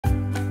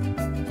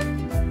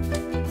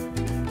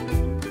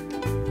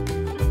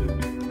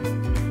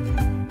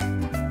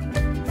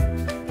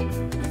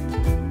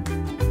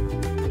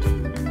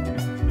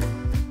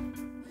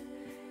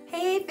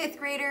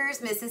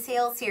learners, Mrs.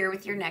 Hales here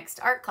with your next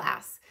art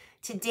class.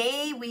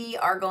 Today we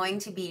are going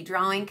to be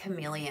drawing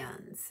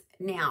chameleons.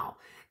 Now,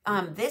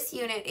 this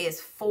unit is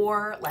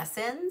 4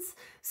 lessons.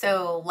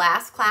 So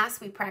last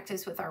class we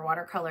practiced with our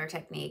watercolor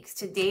techniques.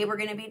 Today we're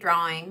going to be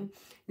drawing.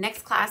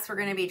 Next class we're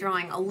going to be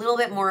drawing a little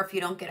bit more if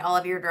you don't get all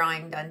of your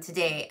drawing done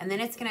today. And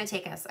then it's going to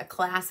take us a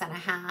class and a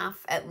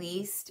half, at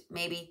least,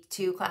 maybe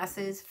 2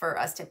 classes for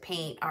us to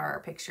paint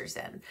our pictures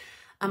in.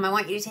 I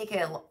want you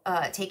to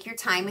take your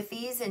time with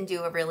these and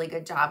do a really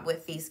good job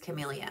with these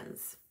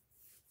chameleons.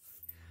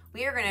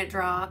 We are going to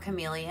draw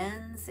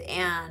chameleons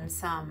and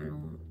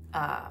some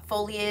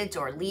foliage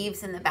or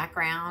leaves in the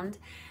background,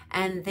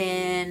 and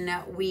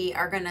then we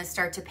are going to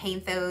start to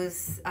paint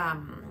those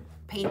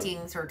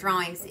paintings or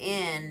drawings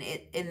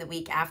in the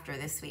week after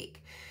this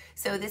week.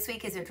 So this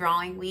week is a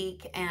drawing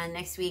week, and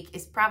next week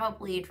is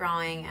probably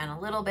drawing and a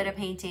little bit of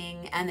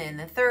painting, and then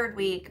the third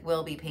week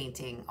will be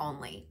painting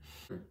only.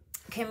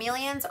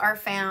 Chameleons are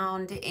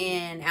found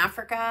in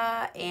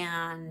Africa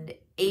and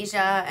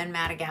Asia and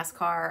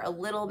Madagascar, a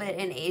little bit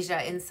in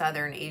Asia, in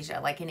Southern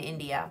Asia, like in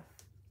India.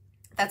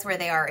 That's where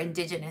they are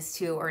indigenous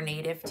to or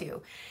native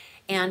to.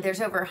 And there's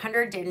over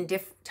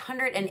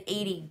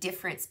 180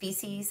 different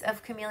species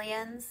of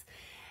chameleons.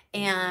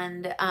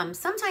 And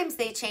sometimes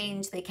they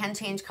can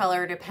change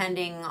color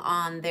depending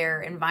on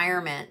their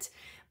environment.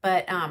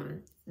 But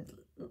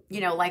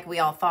you know, like we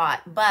all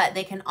thought, but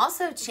they can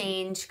also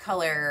change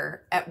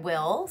color at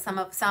will.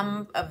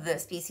 Some of the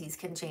species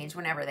can change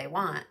whenever they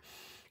want.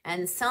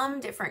 And some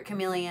different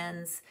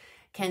chameleons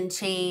can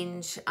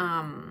change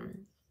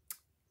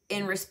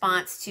in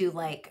response to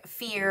like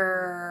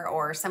fear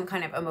or some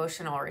kind of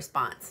emotional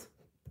response.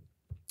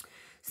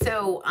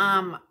 So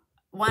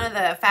one of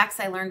the facts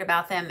I learned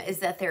about them is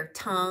that their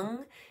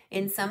tongue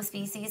in some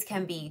species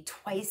can be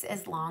twice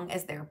as long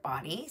as their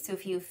body. So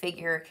if you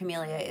figure a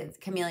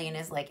chameleon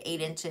is like 8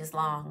 inches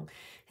long,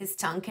 his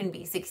tongue can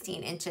be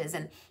 16 inches.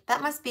 And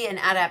that must be an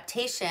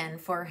adaptation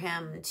for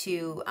him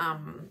to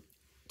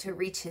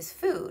reach his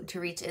food, to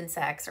reach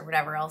insects or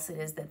whatever else it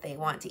is that they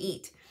want to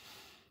eat.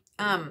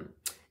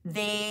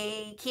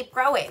 They keep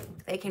growing.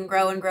 They can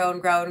grow and grow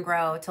and grow and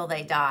grow till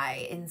they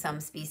die in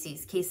some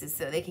species cases.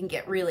 So they can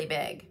get really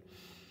big.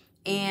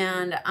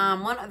 And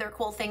one other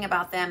cool thing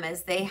about them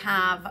is they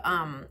have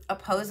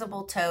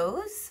opposable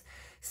toes.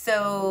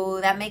 So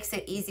that makes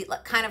it easy,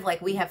 kind of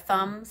like we have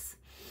thumbs.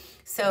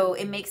 So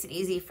it makes it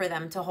easy for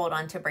them to hold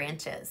on to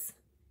branches.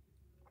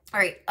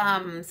 All right,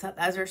 so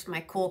those are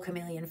my cool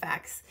chameleon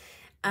facts.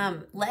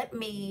 Let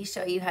me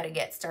show you how to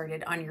get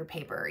started on your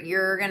paper.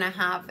 You're gonna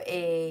have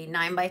a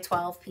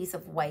 9x12 piece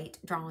of white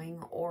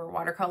drawing or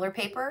watercolor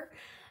paper,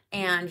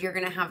 and you're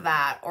gonna have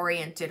that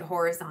oriented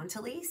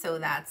horizontally. So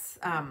that's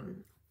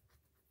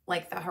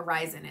like the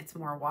horizon, it's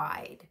more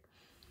wide.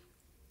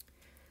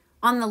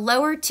 On the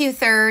lower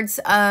 2/3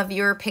 of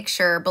your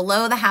picture,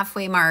 below the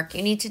halfway mark,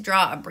 you need to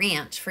draw a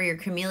branch for your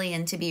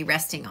chameleon to be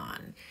resting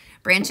on.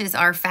 Branches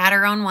are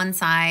fatter on one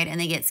side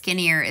and they get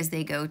skinnier as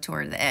they go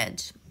toward the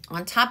edge.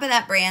 On top of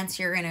that branch,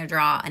 you're gonna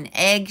draw an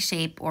egg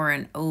shape or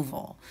an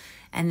oval.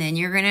 And then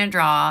you're gonna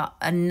draw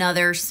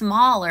another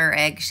smaller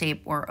egg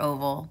shape or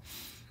oval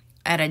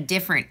at a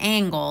different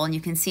angle, and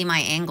you can see my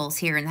angles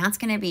here, and that's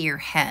going to be your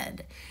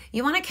head.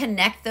 You want to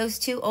connect those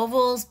 2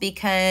 ovals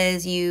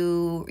because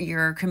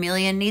your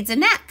chameleon needs a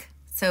neck.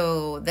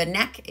 So the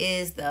neck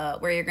is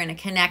where you're going to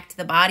connect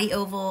the body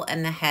oval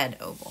and the head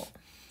oval.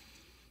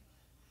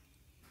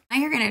 Now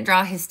you're going to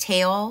draw his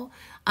tail.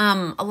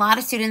 A lot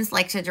of students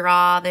like to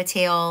draw the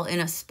tail in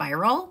a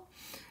spiral.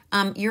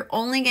 You're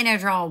only going to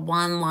draw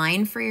one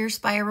line for your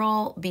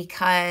spiral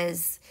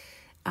because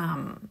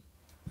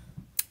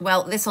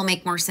well, this will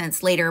make more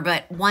sense later,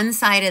 but one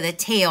side of the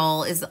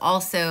tail is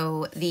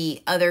also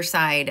the other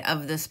side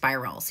of the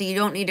spiral. So you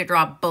don't need to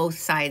draw both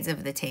sides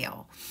of the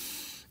tail.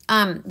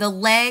 The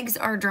legs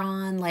are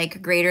drawn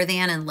like greater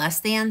than and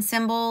less than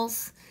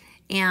symbols.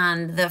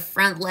 And the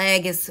front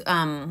leg is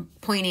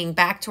pointing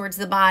back towards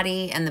the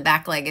body, and the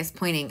back leg is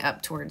pointing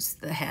up towards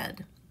the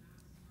head.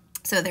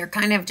 So they're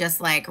kind of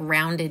just like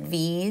rounded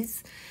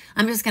V's.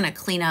 I'm just gonna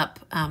clean up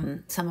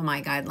some of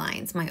my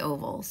guidelines, my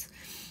ovals.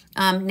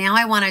 Now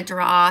I want to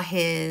draw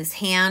his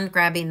hand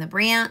grabbing the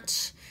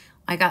branch.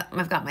 I've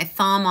got my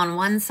thumb on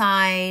one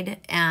side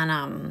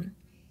and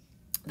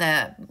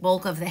the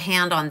bulk of the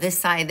hand on this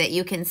side that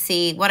you can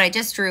see. What I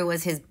just drew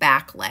was his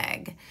back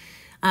leg.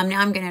 Now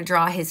I'm going to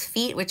draw his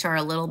feet, which are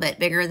a little bit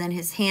bigger than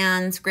his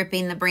hands,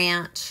 gripping the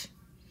branch.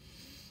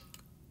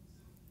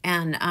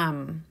 And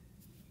now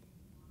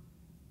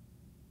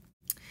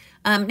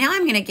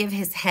I'm going to give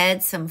his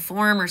head some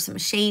form or some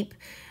shape.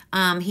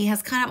 He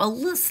has kind of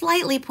a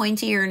slightly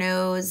pointier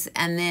nose,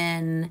 and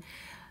then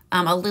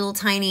a little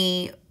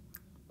tiny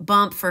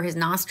bump for his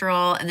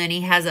nostril, and then he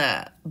has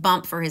a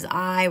bump for his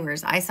eye where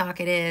his eye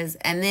socket is,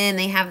 and then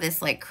they have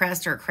this like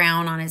crest or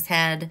crown on his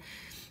head,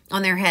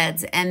 on their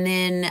heads, and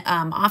then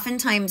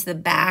oftentimes the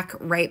back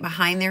right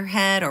behind their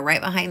head or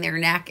right behind their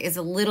neck is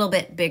a little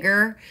bit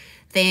bigger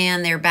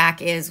than their back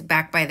is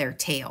back by their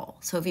tail.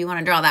 So if you want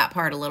to draw that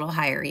part a little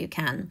higher, you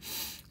can.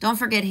 Don't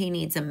forget he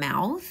needs a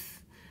mouth.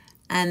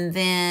 And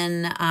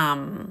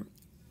then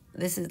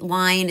this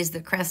line is the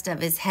crest of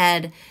his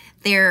head.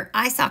 Their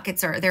eye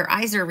sockets their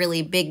eyes are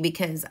really big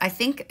because I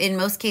think in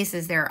most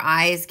cases their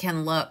eyes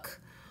can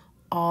look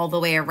all the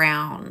way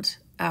around.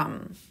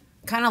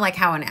 Kind of like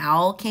how an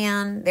owl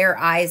can. Their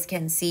eyes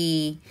can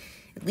see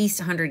at least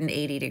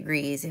 180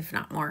 degrees, if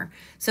not more.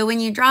 So when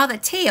you draw the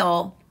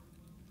tail,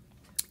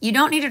 you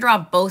don't need to draw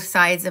both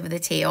sides of the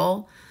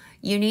tail.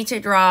 You need to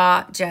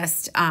draw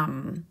just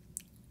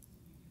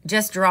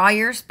draw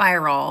your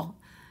spiral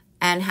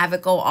and have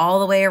it go all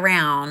the way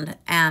around.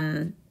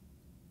 And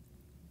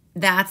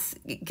that's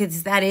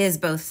because that is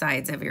both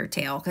sides of your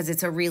tail, because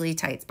it's a really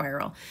tight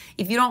spiral.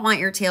 If you don't want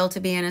your tail to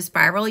be in a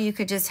spiral, you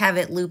could just have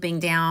it looping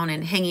down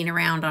and hanging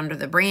around under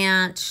the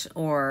branch,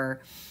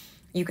 or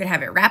you could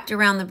have it wrapped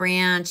around the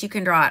branch. You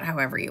can draw it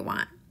however you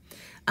want.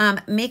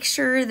 Make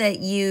sure that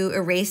you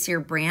erase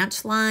your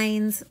branch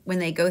lines when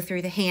they go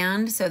through the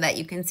hand so that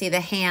you can see the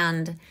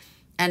hand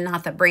and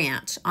not the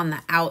branch on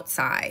the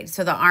outside.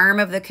 So the arm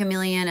of the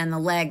chameleon and the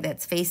leg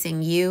that's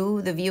facing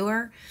you, the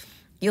viewer,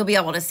 you'll be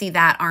able to see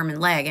that arm and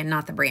leg and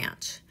not the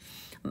branch.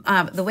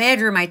 The way I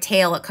drew my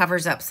tail, it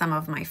covers up some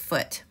of my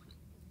foot.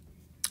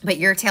 But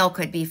your tail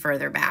could be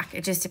further back.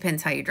 It just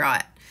depends how you draw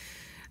it.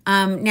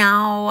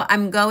 Now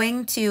I'm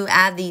going to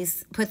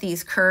put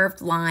these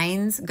curved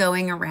lines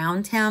going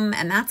around him,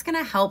 and that's going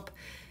to help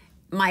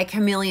my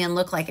chameleon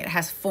look like it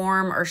has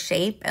form or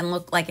shape and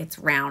look like it's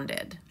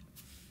rounded.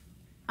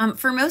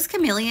 For most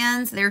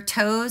chameleons, their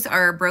toes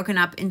are broken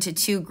up into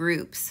two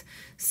groups.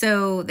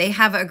 So they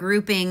have a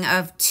grouping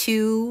of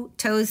 2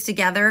 toes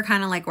together,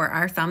 kind of like where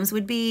our thumbs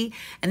would be.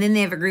 And then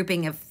they have a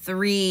grouping of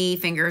 3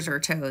 fingers or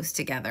toes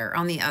together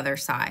on the other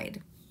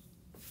side.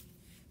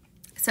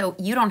 So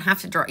you don't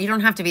have to draw, you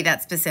don't have to be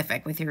that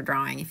specific with your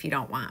drawing if you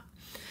don't want.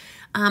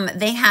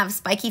 They have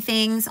spiky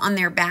things on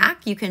their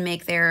back. You can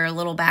make their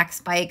little back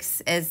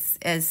spikes as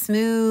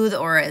smooth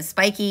or as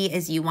spiky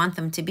as you want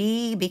them to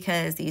be,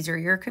 because these are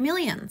your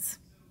chameleons.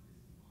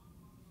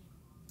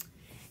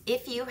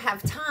 If you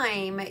have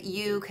time,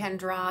 you can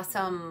draw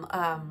some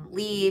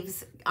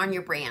leaves on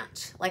your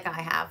branch, like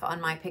I have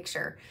on my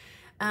picture.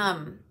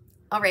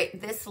 All right,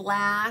 this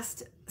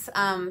last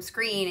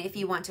screen, if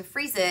you want to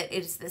freeze it,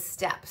 is the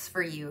steps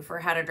for you for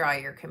how to draw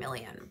your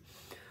chameleon.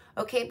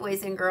 Okay,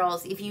 boys and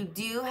girls, if you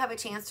do have a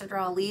chance to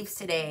draw leaves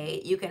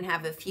today, you can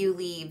have a few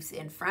leaves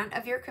in front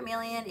of your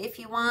chameleon if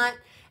you want,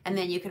 and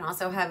then you can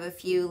also have a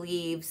few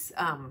leaves,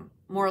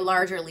 more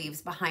larger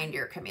leaves behind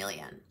your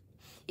chameleon.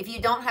 If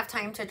you don't have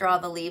time to draw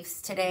the leaves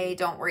today,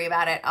 don't worry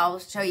about it. I'll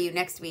show you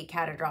next week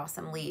how to draw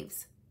some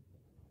leaves.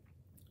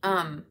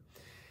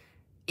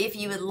 If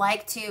you would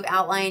like to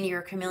outline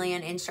your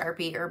chameleon in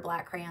Sharpie or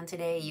black crayon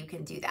today, you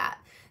can do that.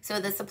 So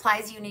the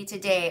supplies you need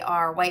today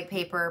are white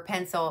paper,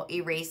 pencil,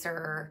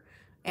 eraser,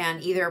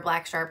 and either a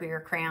black Sharpie or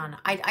crayon.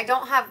 I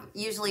don't have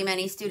usually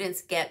many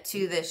students get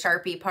to the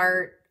Sharpie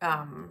part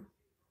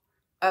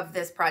of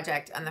this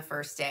project on the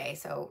first day.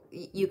 So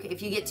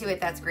if you get to it,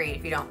 that's great.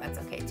 If you don't, that's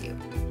okay too.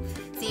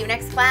 See you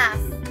next class.